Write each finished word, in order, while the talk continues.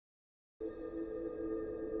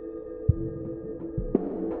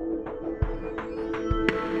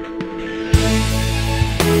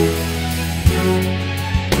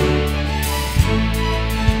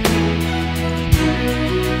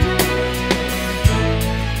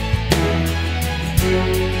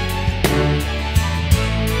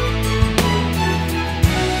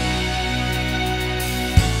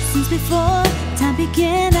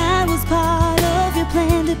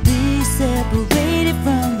separated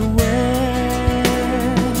from the world.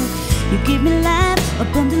 You gave me life,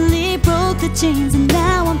 abundantly broke the chains, and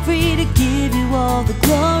now I'm free to give you all the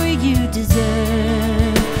glory you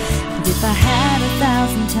deserve. And if I had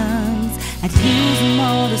 1,000 tongues, I'd use them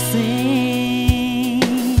all to sing.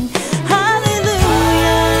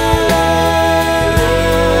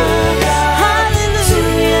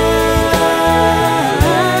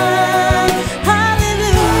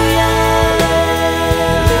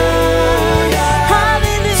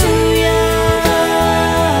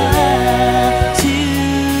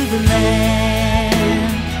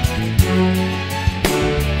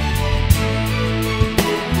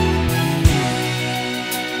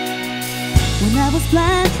 When I was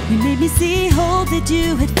blind, you made me see hope that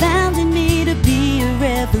you had found in me to be a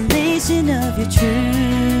revelation of your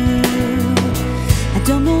truth. I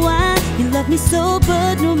don't know why you love me so,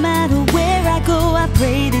 but no matter where I go, I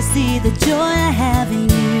pray to see the joy I have in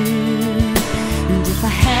you. And if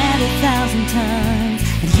I had 1,000 tongues,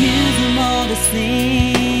 I'd use them all to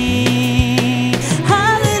sing.